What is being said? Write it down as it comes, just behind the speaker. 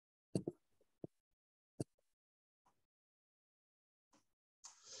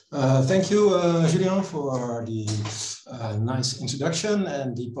Thank you, Julien, for the nice introduction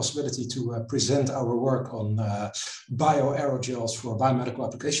and the possibility to present our work on bioaerogels for biomedical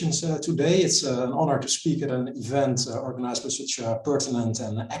applications today. It's an honor to speak at an event organized by such a pertinent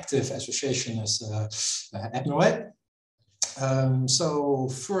and active association as EPNOE. So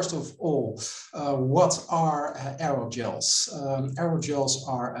first of all, what are aerogels? Aerogels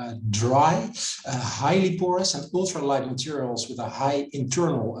are dry, highly porous and ultralight materials with a high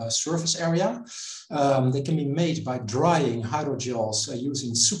internal surface area. They can be made by drying hydrogels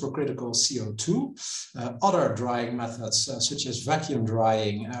using supercritical CO2. Other drying methods, such as vacuum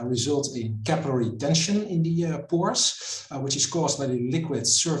drying, result in capillary tension in the pores, which is caused by the liquid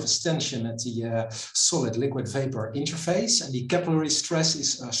surface tension at the solid-liquid vapor interface. And the capillary stress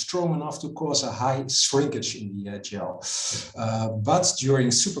is strong enough to cause a high shrinkage in the gel. But during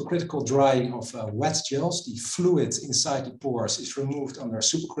supercritical drying of wet gels, the fluid inside the pores is removed under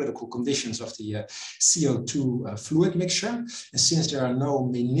supercritical conditions of the CO2 fluid mixture. And since there are no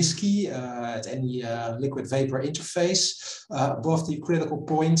menisci at any liquid vapor interface above the critical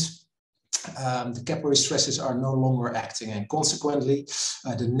point, the capillary stresses are no longer acting, and consequently,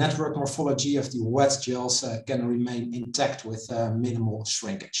 the network morphology of the wet gels can remain intact with minimal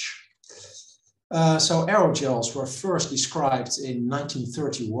shrinkage. So aerogels were first described in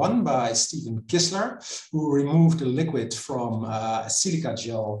 1931 by Stephen Kissler, who removed the liquid from a silica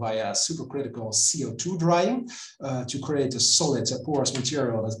gel via supercritical CO2 drying to create a solid porous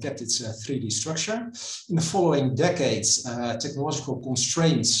material that kept its 3D structure. In the following decades, technological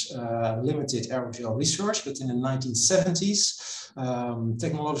constraints limited aerogel research, but in the 1970s,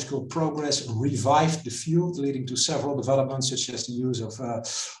 technological progress revived the field, leading to several developments, such as the use of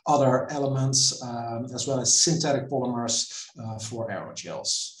other elements, as well as synthetic polymers for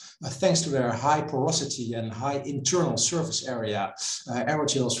aerogels. Thanks to their high porosity and high internal surface area,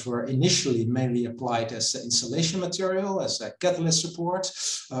 aerogels were initially mainly applied as insulation material, as a catalyst support,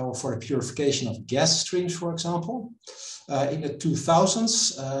 or for the purification of gas streams, for example. In the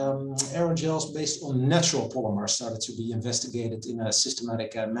 2000s, aerogels based on natural polymers started to be investigated in a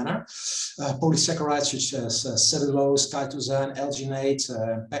systematic manner. Polysaccharides such as cellulose, chitosan, alginate,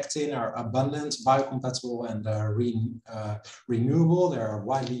 pectin are abundant, biocompatible, and renewable. They are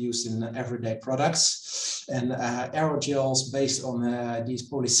widely used in everyday products. And aerogels based on these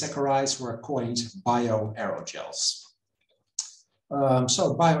polysaccharides were coined bioaerogels.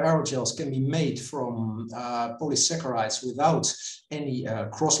 So bioaerogels can be made from polysaccharides without any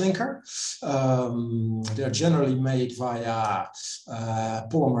crosslinker. They're generally made via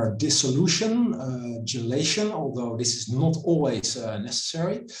polymer dissolution, gelation, although this is not always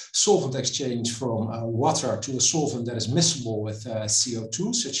necessary. Solvent exchange from water to a solvent that is miscible with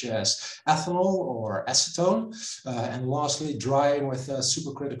CO2, such as ethanol or acetone. And lastly, drying with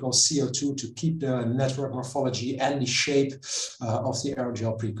supercritical CO2 to keep the network morphology and the shape of the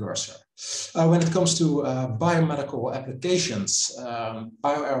aerogel precursor. When it comes to biomedical applications,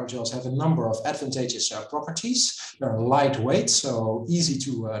 bioaerogels have a number of advantageous properties. They're lightweight, so easy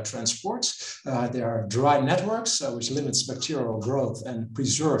to transport. They are dry networks, which limits bacterial growth and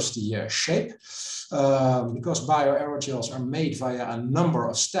preserves the shape. Because bioaerogels are made via a number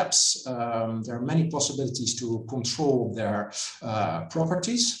of steps, there are many possibilities to control their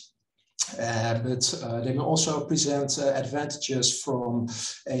properties. But they may also present advantages from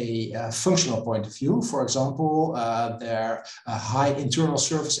a functional point of view. For example, their high internal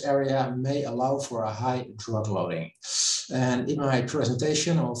surface area may allow for a high drug loading. And in my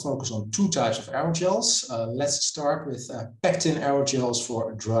presentation, I will focus on two types of aerogels. Let's start with pectin aerogels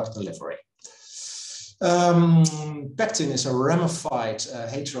for drug delivery. Pectin is a ramified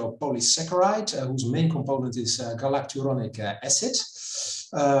heteropolysaccharide whose main component is galacturonic acid.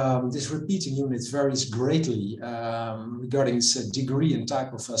 This repeating unit varies greatly regarding its degree and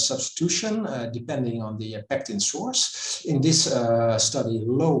type of substitution, depending on the pectin source. In this study,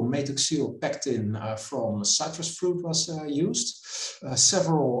 low methoxyl pectin from citrus fruit was used.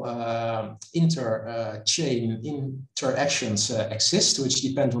 Several interchain interactions exist, which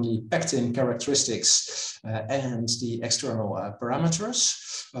depend on the pectin characteristics and the external parameters.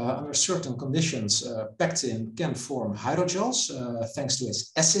 Under certain conditions, pectin can form hydrogels thanks to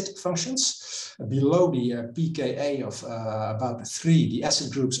its acid functions. Below the pKa of about 3, the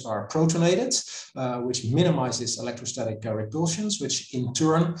acid groups are protonated, which minimizes electrostatic repulsions, which in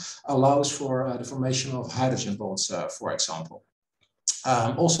turn allows for the formation of hydrogen bonds, for example.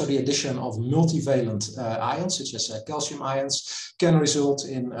 Also, the addition of multivalent ions, such as calcium ions, can result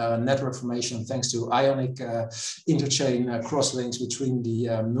in network formation thanks to ionic interchain crosslinks between the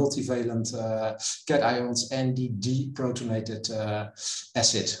multivalent cations and the deprotonated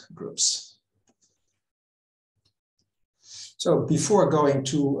acid groups. So before going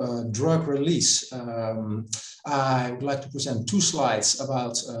to drug release, I would like to present two slides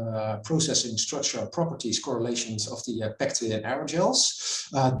about processing structure, properties, correlations of the pectin aerogels.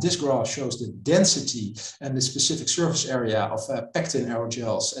 This graph shows the density and the specific surface area of pectin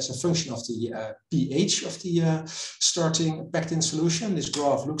aerogels as a function of the pH of the starting pectin solution. This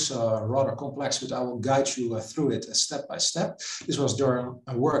graph looks rather complex, but I will guide you through it step by step. This was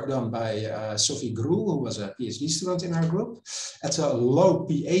work done by Sophie Groel, who was a PhD student in our group. At a low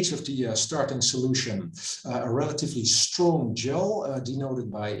pH of the starting solution, a relatively strong gel, denoted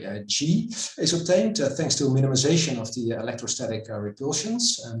by G, is obtained thanks to minimization of the electrostatic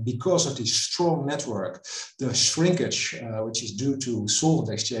repulsions. And because of the strong network, the shrinkage, which is due to solvent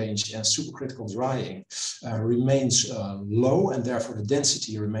exchange and supercritical drying, remains low, and therefore the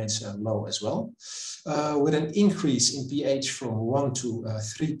density remains low as well. With an increase in pH from 1 to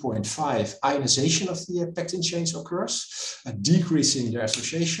 3.5, ionization of the pectin chains occurs, decreasing their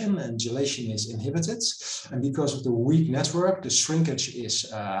association, and gelation is inhibited. And because of the weak network, the shrinkage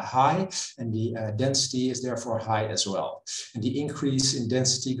is high, and the density is therefore high as well. And the increase in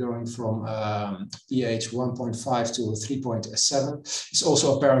density going from pH 1.5 to 3.7 is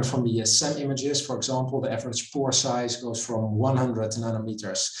also apparent from the SEM images. For example, the average pore size goes from 100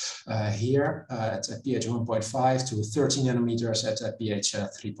 nanometers here at pH 1.5 to 30 nanometers at pH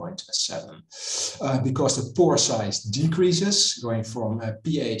 3.7. Because the pore size decreases, going from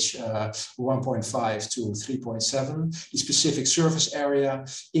pH 1.5 to 3.7, the specific surface area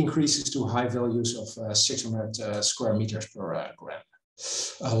increases to high values of 600 square meters per gram.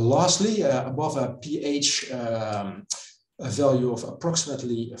 Lastly, above a pH a value of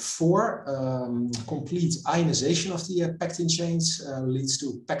approximately 4, complete ionization of the pectin chains leads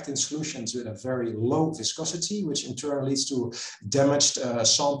to pectin solutions with a very low viscosity, which in turn leads to damaged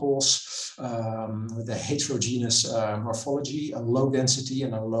samples with a heterogeneous morphology, a low density,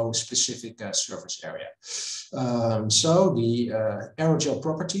 and a low specific surface area. So the aerogel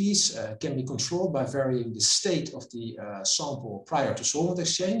properties can be controlled by varying the state of the sample prior to solvent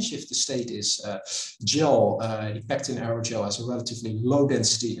exchange. If the state is gel, the pectin aerogel has a relatively low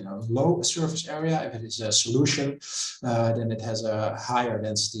density and a low surface area. If it is a solution, then it has a higher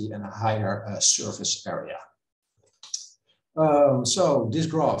density and a higher surface area. So this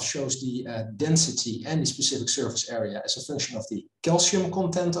graph shows the density and the specific surface area as a function of the calcium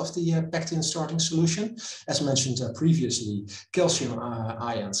content of the pectin starting solution. As mentioned previously, calcium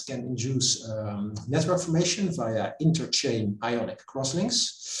ions can induce network formation via interchain ionic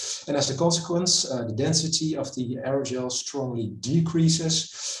crosslinks. And as a consequence, the density of the aerogel strongly decreases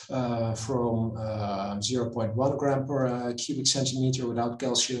from 0.1 gram per cubic centimeter without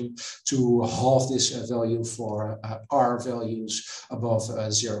calcium to half this value for R values above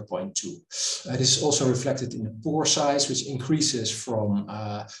 0.2. This is also reflected in the pore size, which increases from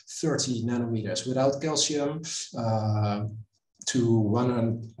 30 nanometers without calcium to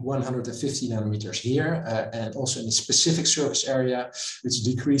 150 nanometers here, and also in the specific surface area, which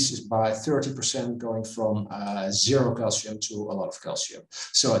decreases by 30%, going from 0 calcium to a lot of calcium.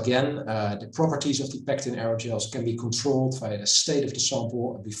 So again, the properties of the pectin aerogels can be controlled via the state of the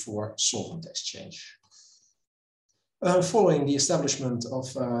sample before solvent exchange. Following the establishment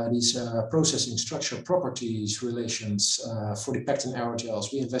of these processing structure properties relations for the pectin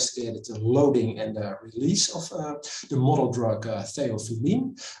aerogels, we investigated the loading and the release of the model drug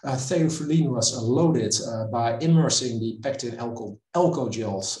theophylline. Theophylline was loaded by immersing the pectin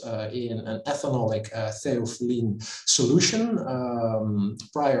alkogels in an ethanolic theophylline solution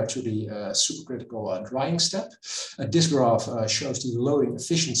prior to the supercritical drying step. This graph shows the loading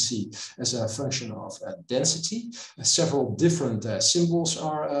efficiency as a function of density. Several different symbols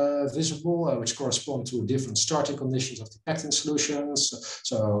are visible, which correspond to different starting conditions of the pectin solutions.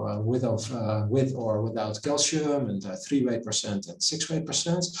 So with or without calcium, and 3 weight percent and 6 weight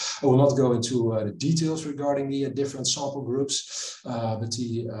percent. I will not go into the details regarding the different sample groups, but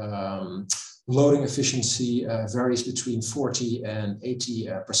the Loading efficiency varies between 40 and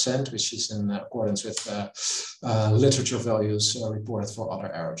 80%, which is in accordance with literature values reported for other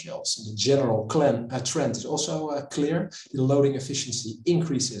aerogels. And the general trend is also clear. The loading efficiency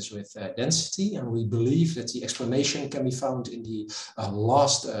increases with density, and we believe that the explanation can be found in the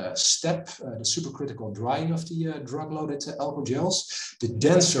last step, the supercritical drying of the drug-loaded aerogels. The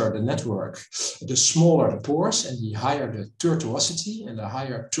denser the network, the smaller the pores, and the higher the tortuosity, and the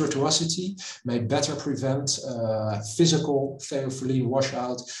higher tortuosity may better prevent physical theophylline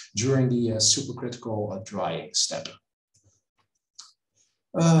washout during the supercritical drying step.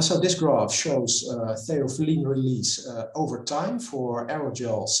 So this graph shows theophylline release over time for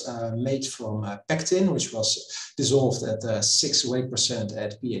aerogels made from pectin, which was dissolved at 6%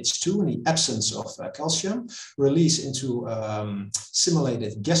 at pH 2 in the absence of calcium. Release into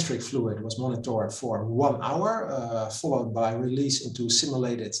simulated gastric fluid was monitored for 1 hour, followed by release into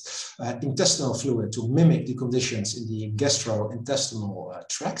simulated intestinal fluid to mimic the conditions in the gastrointestinal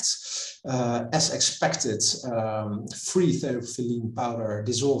tract. As expected, free theophylline powder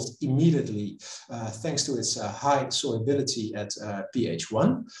dissolved immediately thanks to its high solubility at pH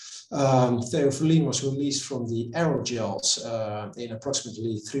 1. Theophylline was released from the aerogels in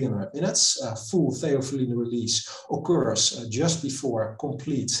approximately 300 minutes. Full theophylline release occurs just before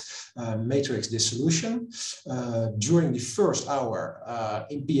complete matrix dissolution. During the first hour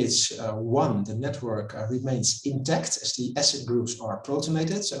in pH 1, the network remains intact as the acid groups are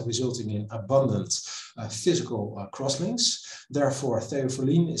protonated, resulting in abundant physical crosslinks. Therefore,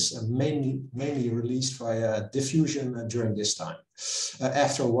 theophylline is mainly released via diffusion during this time.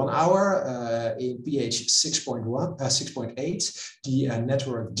 After 1 hour in pH 6.8, the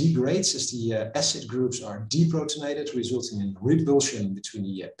network degrades as the acid groups are deprotonated, resulting in repulsion between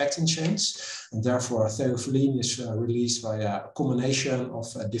the pectin chains. And therefore, theophylline is released via a combination of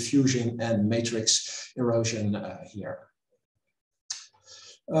diffusion and matrix erosion here.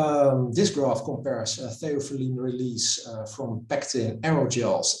 This graph compares theophylline release from pectin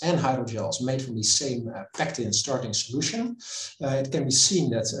aerogels and hydrogels made from the same pectin starting solution. It can be seen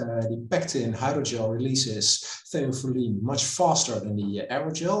that the pectin hydrogel releases theophylline much faster than the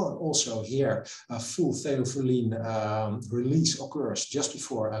aerogel. And also here, full theophylline release occurs just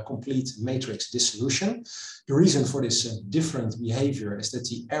before a complete matrix dissolution. The reason for this different behavior is that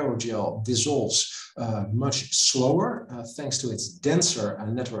the aerogel dissolves much slower thanks to its denser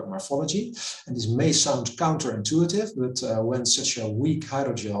network morphology. And this may sound counterintuitive, but when such a weak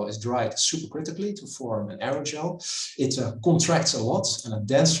hydrogel is dried supercritically to form an aerogel, it contracts a lot, and a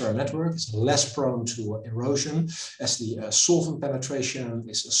denser network is less prone to erosion as the solvent penetration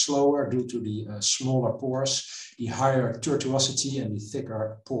is slower due to the smaller pores, the higher tortuosity, and the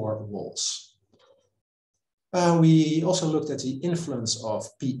thicker pore walls. We also looked at the influence of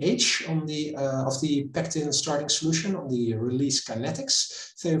pH on the pectin starting solution on the release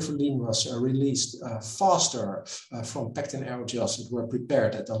kinetics. Theophylline was released faster from pectin aerogels that were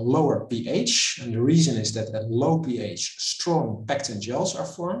prepared at a lower pH. And the reason is that at low pH, strong pectin gels are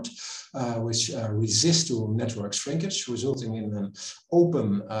formed, which resist to network shrinkage, resulting in an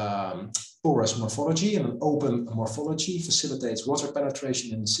open porous morphology. And an open morphology facilitates water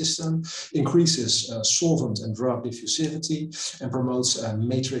penetration in the system, increases solvent and drug diffusivity, and promotes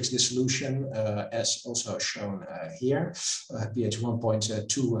matrix dissolution, as also shown here. pH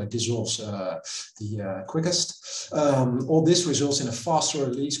 1.2 dissolves the quickest. All this results in a faster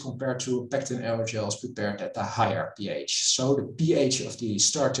release compared to pectin aerogels prepared at a higher pH. So the pH of the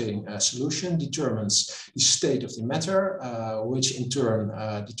starting solution determines the state of the matter, which in turn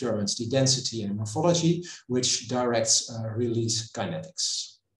determines the density and morphology, which directs release kinetics.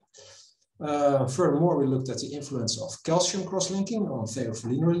 Furthermore, we looked at the influence of calcium cross-linking on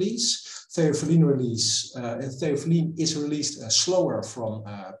theophylline release. Theophylline is released slower from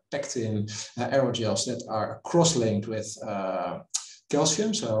pectin aerogels that are cross-linked with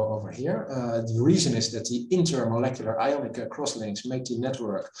calcium, so over here. The reason is that the intermolecular ionic crosslinks make the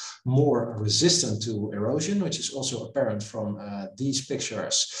network more resistant to erosion, which is also apparent from these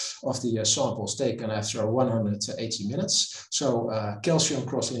pictures of the samples taken after 180 minutes. So calcium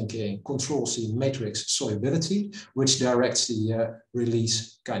crosslinking controls the matrix solubility, which directs the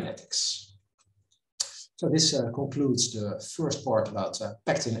release kinetics. So this concludes the first part about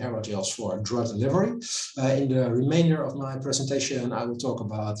pectin aerogels for drug delivery. In the remainder of my presentation, I will talk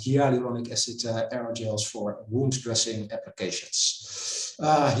about hyaluronic acid aerogels for wound dressing applications.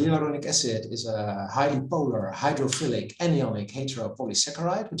 Hyaluronic acid is a highly polar, hydrophilic, anionic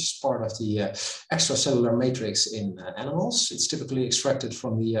heteropolysaccharide, which is part of the extracellular matrix in animals. It's typically extracted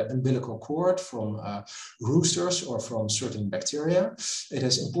from the umbilical cord, from roosters, or from certain bacteria. It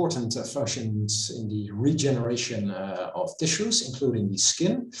has important functions in the regeneration of tissues, including the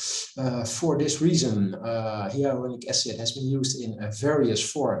skin. For this reason, hyaluronic acid has been used in various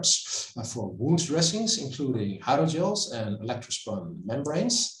forms for wound dressings, including hydrogels and electrospun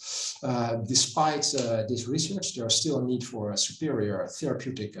membranes. Despite this research, there is still a need for a superior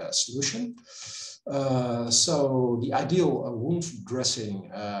therapeutic solution. So the ideal wound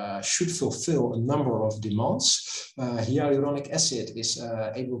dressing should fulfill a number of demands. Hyaluronic acid is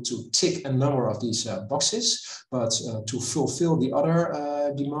able to tick a number of these boxes, but to fulfill the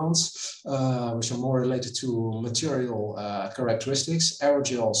other demands, which are more related to material characteristics,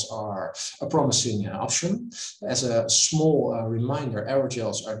 aerogels are a promising option. As a small reminder,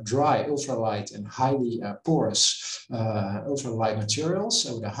 aerogels are dry, ultralight, and highly porous ultralight materials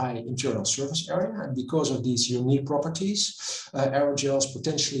with a high internal surface area. And because of these unique properties, aerogels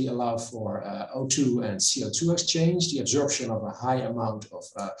potentially allow for O2 and CO2 exchange, the absorption of a high amount of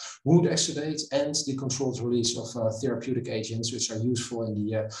wound exudate, and the controlled release of therapeutic agents, which are useful in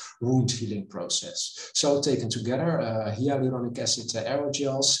the wound healing process. So taken together, hyaluronic acid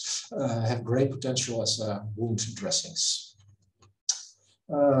aerogels have great potential as wound dressings.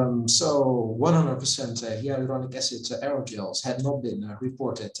 So 100% hyaluronic acid aerogels had not been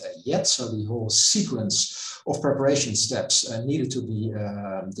reported yet. So the whole sequence of preparation steps needed to be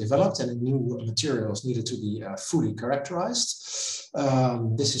developed, and new materials needed to be fully characterized.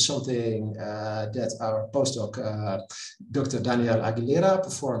 This is something that our postdoc, Dr. Daniel Aguilera,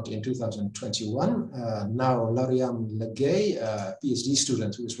 performed in 2021. Now Lauriane Legay, a PhD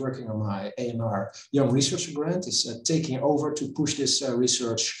student who is working on my ANR Young Researcher Grant, is taking over to push this research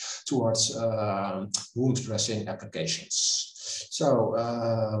towards wound dressing applications. So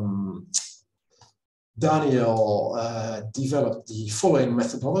Daniel developed the following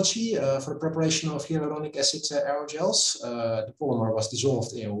methodology for the preparation of hyaluronic acid aerogels. The polymer was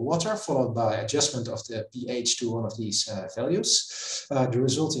dissolved in water, followed by adjustment of the pH to one of these values. The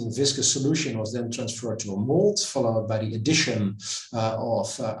resulting viscous solution was then transferred to a mold, followed by the addition of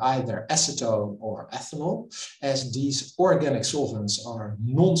either acetone or ethanol. As these organic solvents are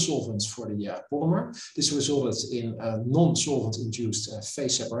non-solvents for the polymer, this resulted in non-solvent-induced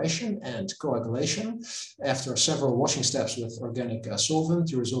phase separation and coagulation. After several washing steps with organic solvent,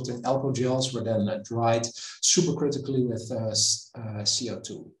 the resulting alcohol gels were then dried supercritically with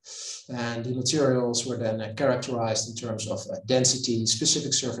CO2. And the materials were then characterized in terms of density,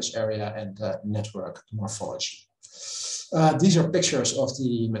 specific surface area, and network morphology. These are pictures of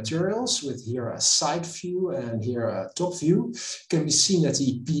the materials with here a side view and here a top view. It can be seen that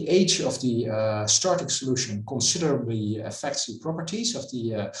the pH of the starting solution considerably affects the properties of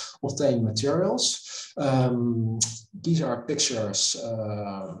the obtained materials. These are pictures.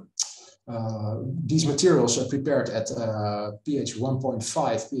 These materials are prepared at pH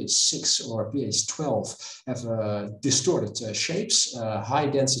 1.5, pH 6, or pH 12 have distorted shapes, high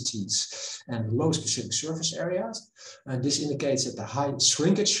densities, and low specific surface areas. And this indicates that the high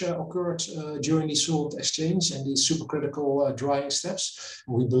shrinkage occurred during the solvent exchange and the supercritical drying steps.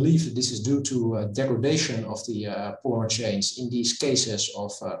 And we believe that this is due to degradation of the polymer chains in these cases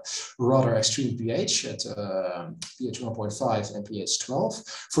of rather extreme pH at pH 1.5 and pH 12.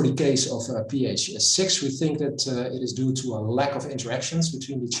 For the case of pH 6, we think that it is due to a lack of interactions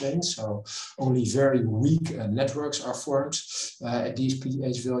between the chains, so only very weak networks are formed at these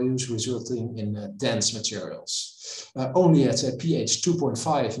pH values, resulting in dense materials. Only at pH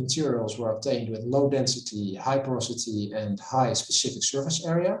 2.5, materials were obtained with low density, high porosity, and high specific surface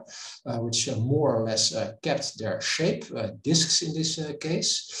area, which more or less kept their shape, discs in this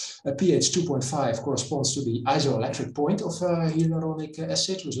case. pH 2.5 corresponds to the isoelectric point of hyaluronic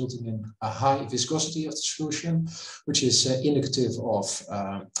acid, resulting in a high viscosity of the solution, which is indicative of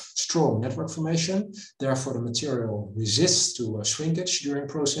strong network formation. Therefore, the material resists to shrinkage during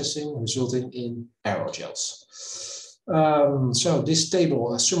processing, resulting in aerogels. So this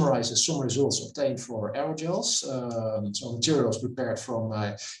table summarizes some results obtained for aerogels. So materials prepared from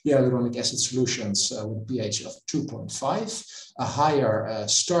hyaluronic acid solutions with a pH of 2.5. A higher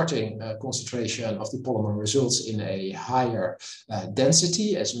starting concentration of the polymer results in a higher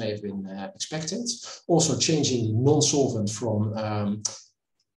density, as may have been expected. Also changing the non-solvent from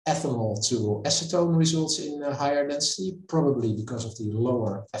ethanol to acetone results in higher density, probably because of the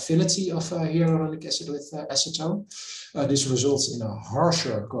lower affinity of hyaluronic acid with acetone. This results in a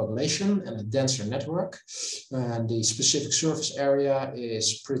harsher coagulation and a denser network. And the specific surface area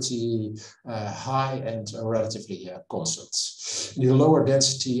is pretty high and relatively constant. The lower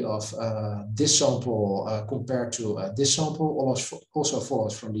density of this sample compared to this sample also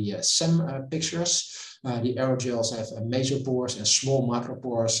follows from the SEM pictures. The aerogels have major pores and small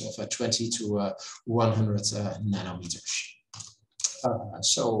micropores of 20 to 100 nanometers.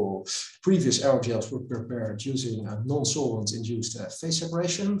 So previous aerogels were prepared using non-solvent induced phase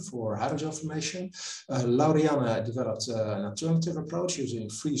separation for hydrogel formation. Lauriane developed an alternative approach using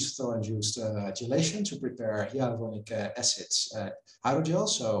freeze-thaw induced gelation to prepare hyaluronic acid hydrogel.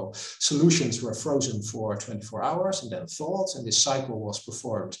 So solutions were frozen for 24 hours and then thawed, and this cycle was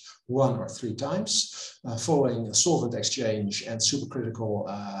performed 1 or 3 times. Following solvent exchange and supercritical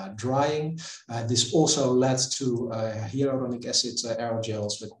drying, this also led to hyaluronic acid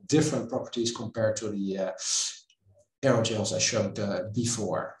aerogels with different properties compared to the aerogels I showed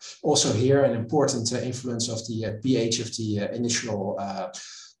before. Also here, an important influence of the pH of the initial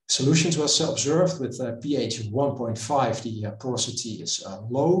solutions was observed. With pH 1.5, the porosity is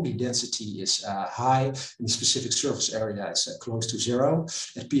low, the density is high, and the specific surface area is close to 0.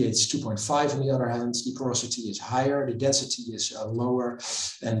 At pH 2.5, on the other hand, the porosity is higher, the density is lower,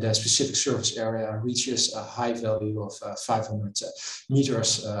 and the specific surface area reaches a high value of 500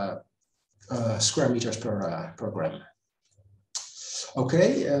 square meters per gram.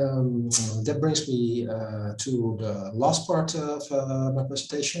 Okay, that brings me to the last part of my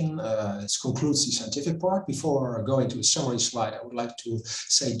presentation. It concludes the scientific part. Before going to the summary slide, I would like to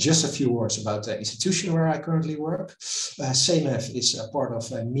say just a few words about the institution where I currently work. CEMEF is a part of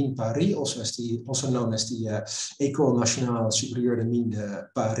Mines Paris, also known as the École Nationale Supérieure de Mines de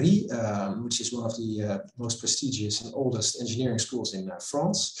Paris, which is one of the most prestigious and oldest engineering schools in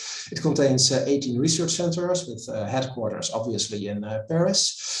France. It contains 18 research centers with headquarters, obviously, in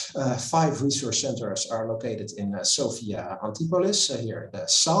Paris. 5 research centers are located in Sofia Antipolis, here in the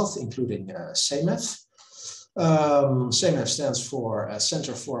south, including CEMEF. CEMEF stands for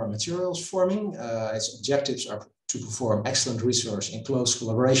Center for Materials Forming. Its objectives are to perform excellent research in close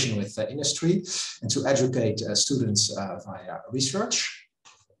collaboration with industry and to educate students via research.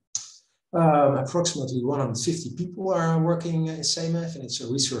 Approximately 150 people are working in CEMEF, and its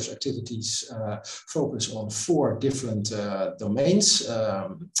research activities focus on 4 different domains,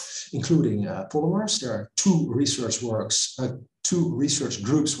 including polymers. There are 2 research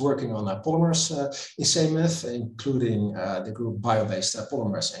groups working on polymers in CEMEF, including the group Bio-based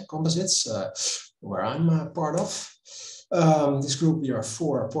Polymers and Composites, where I'm part of. This group, we are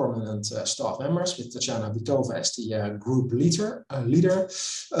 4 permanent staff members, with Tatjana Bitova as the group leader.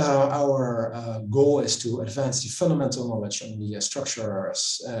 Our goal is to advance the fundamental knowledge on the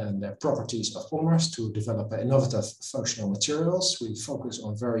structures and the properties of polymers to develop innovative functional materials. We focus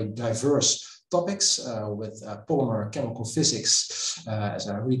on very diverse topics with polymer chemical physics as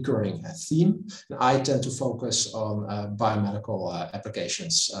a recurring theme. And I tend to focus on biomedical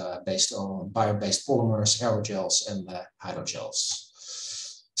applications based on bio-based polymers, aerogels, and hydrogels.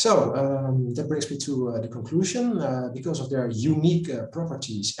 So that brings me to the conclusion. Because of their unique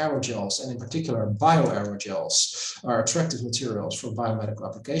properties, aerogels, and in particular bioaerogels, are attractive materials for biomedical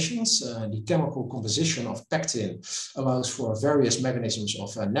applications. The chemical composition of pectin allows for various mechanisms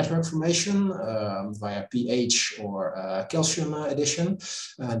of network formation via pH or calcium addition.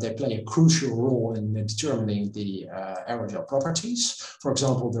 They play a crucial role in determining the aerogel properties. For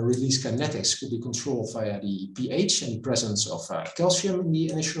example, the release kinetics could be controlled via the pH and the presence of calcium in the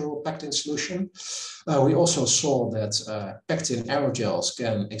initial pectin solution. We also saw that pectin aerogels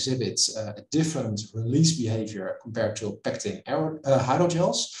can exhibit a different release behavior compared to pectin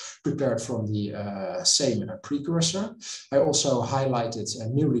hydrogels prepared from the same precursor. I also highlighted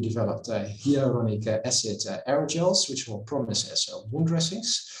newly developed hyaluronic acid aerogels, which will promise as wound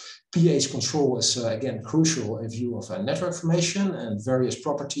dressings. pH control is again crucial in view of network formation, and various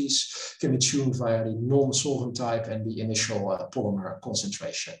properties can be tuned via the non-solvent type and the initial polymer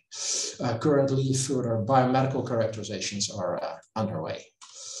concentration. Currently, further biomedical characterizations are underway.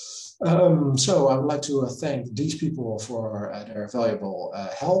 So I would like to thank these people for their valuable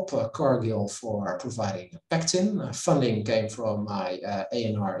help, Cargill for providing pectin. Funding came from my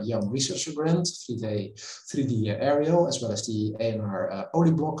ANR Young Researcher Grant, 3D Aerial, as well as the ANR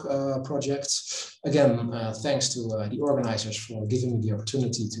Olieblock project. Again, thanks to the organizers for giving me the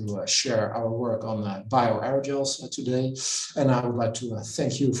opportunity to share our work on bioaerogels today. And I would like to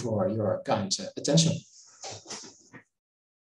thank you for your kind attention.